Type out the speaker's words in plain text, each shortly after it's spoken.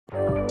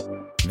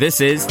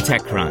This is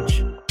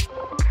TechCrunch.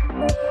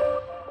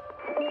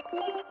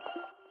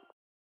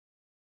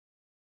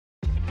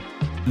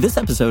 This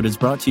episode is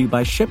brought to you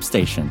by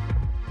ShipStation.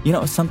 You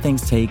know, some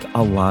things take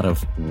a lot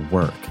of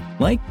work,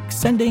 like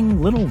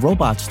sending little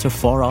robots to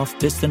far-off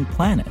distant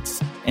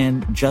planets.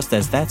 And just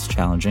as that's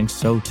challenging,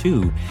 so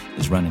too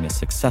is running a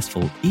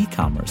successful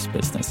e-commerce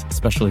business,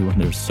 especially when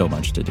there's so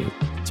much to do.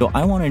 So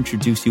I want to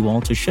introduce you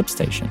all to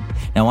ShipStation.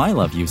 Now, I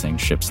love using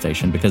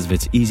ShipStation because of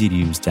its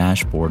easy-to-use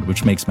dashboard,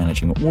 which makes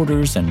managing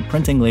orders and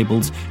printing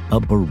labels a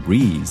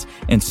breeze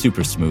and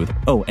super smooth.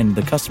 Oh, and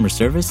the customer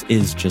service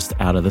is just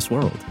out of this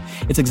world.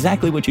 It's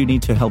exactly what you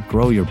need to help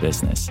grow your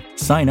business.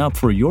 Sign up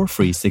for your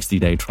free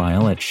 60-day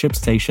trial at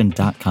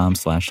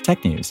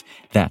shipstation.com/technews.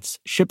 That's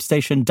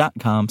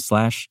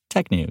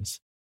shipstation.com/technews.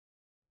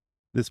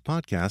 This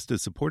podcast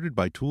is supported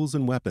by Tools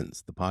and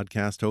Weapons, the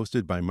podcast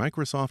hosted by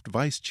Microsoft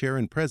Vice Chair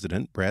and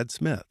President Brad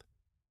Smith.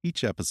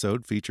 Each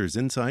episode features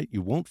insight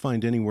you won't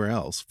find anywhere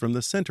else from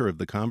the center of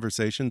the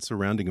conversation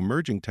surrounding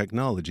emerging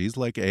technologies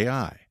like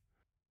AI.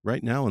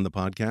 Right now in the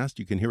podcast,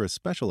 you can hear a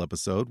special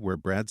episode where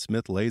Brad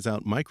Smith lays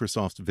out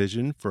Microsoft's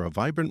vision for a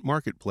vibrant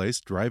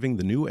marketplace driving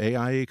the new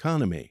AI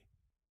economy.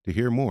 To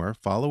hear more,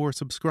 follow or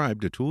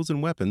subscribe to Tools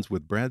and Weapons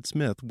with Brad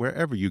Smith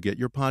wherever you get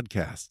your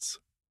podcasts.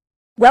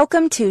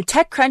 Welcome to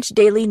TechCrunch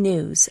Daily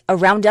News, a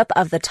roundup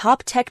of the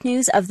top tech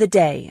news of the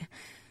day.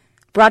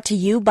 Brought to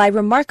you by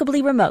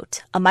Remarkably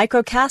Remote, a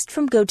microcast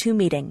from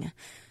GoToMeeting.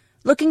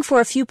 Looking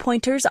for a few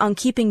pointers on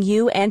keeping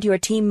you and your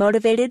team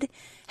motivated?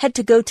 Head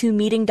to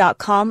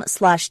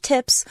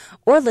gotomeeting.com/tips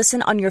or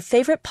listen on your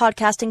favorite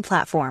podcasting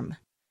platform.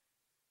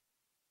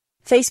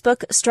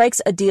 Facebook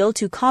strikes a deal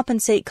to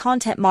compensate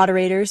content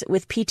moderators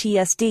with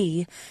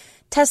PTSD.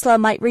 Tesla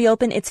might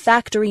reopen its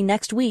factory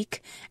next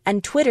week,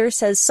 and Twitter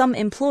says some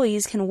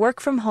employees can work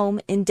from home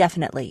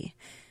indefinitely.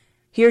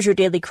 Here's your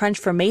Daily Crunch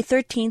for May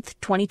 13th,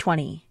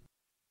 2020.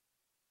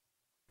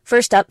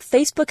 First up,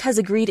 Facebook has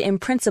agreed in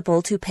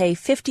principle to pay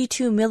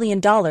 $52 million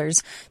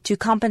to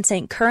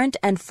compensate current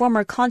and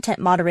former content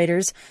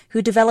moderators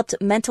who developed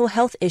mental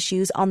health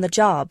issues on the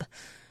job.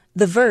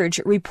 The Verge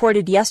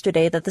reported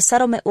yesterday that the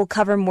settlement will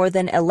cover more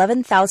than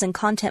 11,000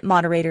 content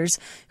moderators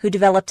who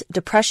developed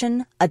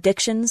depression,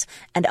 addictions,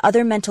 and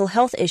other mental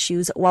health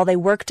issues while they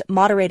worked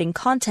moderating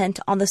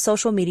content on the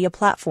social media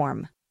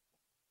platform.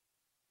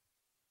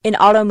 In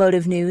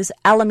automotive news,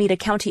 Alameda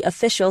County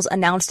officials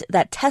announced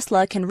that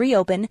Tesla can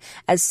reopen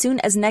as soon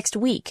as next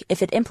week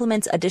if it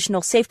implements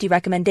additional safety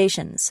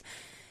recommendations.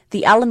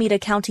 The Alameda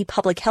County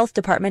Public Health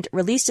Department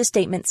released a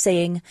statement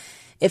saying,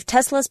 "If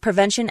Tesla's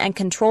prevention and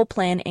control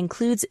plan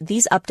includes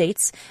these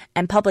updates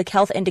and public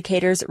health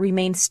indicators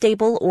remain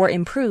stable or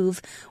improve,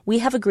 we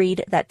have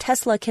agreed that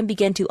Tesla can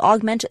begin to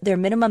augment their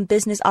minimum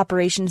business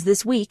operations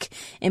this week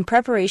in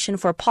preparation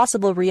for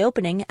possible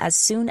reopening as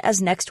soon as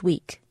next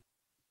week."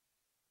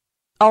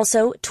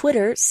 Also,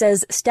 Twitter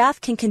says staff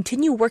can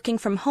continue working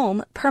from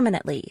home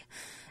permanently.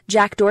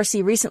 Jack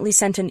Dorsey recently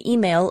sent an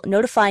email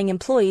notifying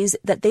employees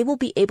that they will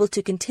be able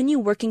to continue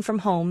working from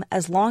home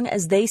as long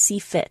as they see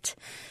fit.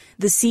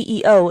 The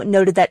CEO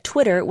noted that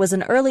Twitter was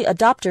an early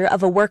adopter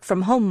of a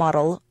work-from-home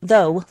model,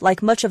 though,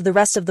 like much of the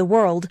rest of the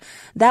world,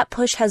 that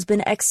push has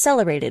been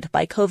accelerated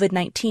by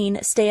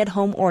COVID-19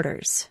 stay-at-home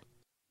orders.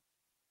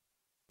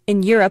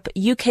 In Europe,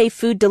 UK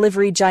food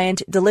delivery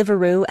giant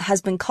Deliveroo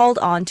has been called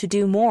on to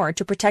do more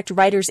to protect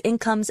riders'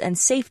 incomes and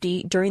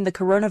safety during the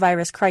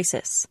coronavirus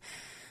crisis.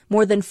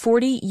 More than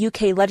 40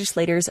 UK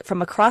legislators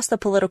from across the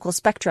political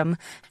spectrum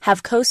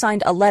have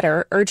co-signed a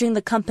letter urging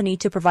the company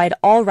to provide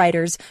all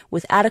riders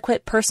with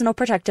adequate personal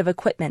protective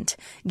equipment,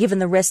 given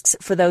the risks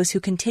for those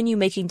who continue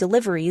making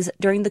deliveries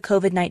during the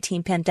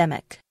COVID-19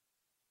 pandemic.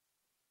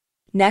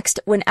 Next,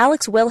 when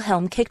Alex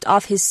Wilhelm kicked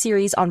off his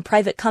series on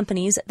private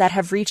companies that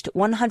have reached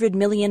 $100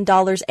 million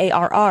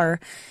ARR,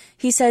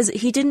 he says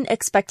he didn't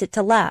expect it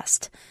to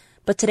last.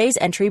 But today's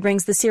entry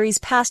brings the series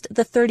past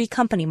the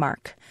 30-company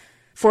mark.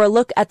 For a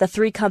look at the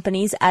 3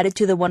 companies added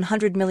to the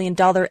 $100 million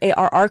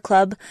ARR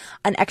club,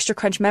 an Extra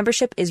Crunch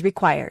membership is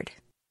required.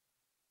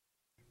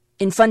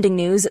 In funding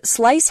news,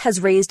 Slice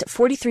has raised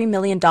 $43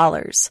 million.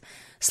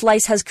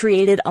 Slice has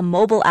created a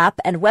mobile app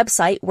and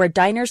website where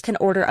diners can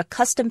order a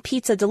custom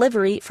pizza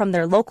delivery from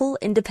their local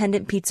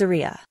independent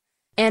pizzeria.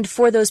 And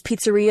for those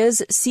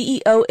pizzerias,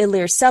 CEO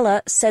Ilir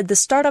Sela said the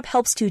startup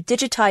helps to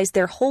digitize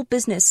their whole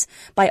business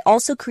by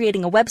also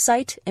creating a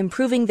website,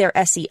 improving their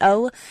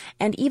SEO,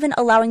 and even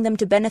allowing them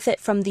to benefit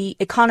from the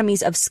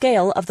economies of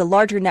scale of the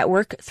larger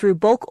network through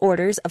bulk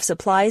orders of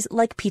supplies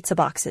like pizza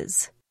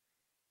boxes.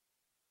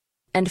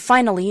 And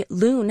finally,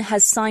 Loon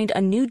has signed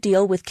a new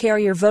deal with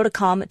carrier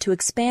Vodacom to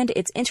expand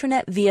its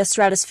internet via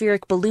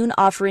stratospheric balloon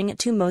offering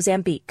to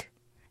Mozambique.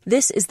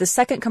 This is the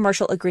second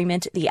commercial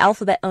agreement the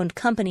Alphabet-owned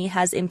company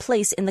has in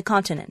place in the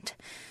continent.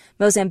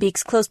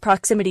 Mozambique's close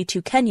proximity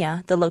to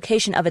Kenya, the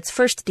location of its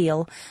first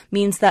deal,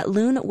 means that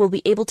Loon will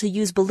be able to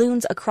use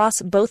balloons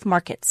across both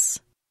markets.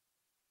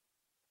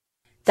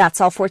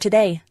 That's all for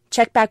today.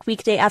 Check back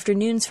weekday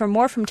afternoons for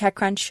more from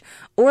TechCrunch,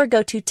 or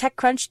go to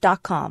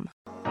TechCrunch.com.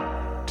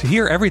 To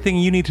hear everything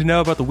you need to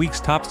know about the week's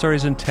top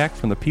stories in tech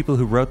from the people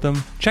who wrote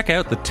them, check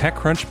out the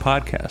TechCrunch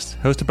podcast,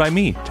 hosted by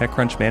me,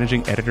 TechCrunch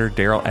managing editor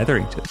Daryl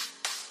Etherington.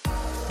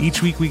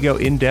 Each week we go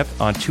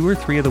in-depth on 2 or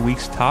 3 of the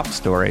week's top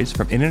stories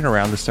from in and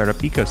around the startup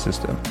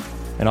ecosystem,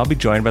 and I'll be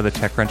joined by the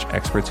TechCrunch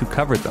experts who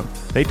covered them.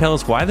 They tell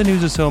us why the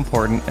news is so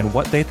important and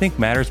what they think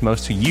matters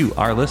most to you,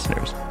 our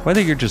listeners,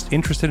 whether you're just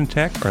interested in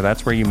tech or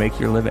that's where you make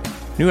your living.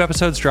 New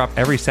episodes drop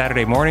every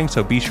Saturday morning,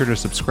 so be sure to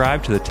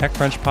subscribe to the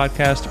TechCrunch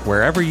podcast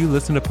wherever you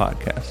listen to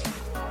podcasts.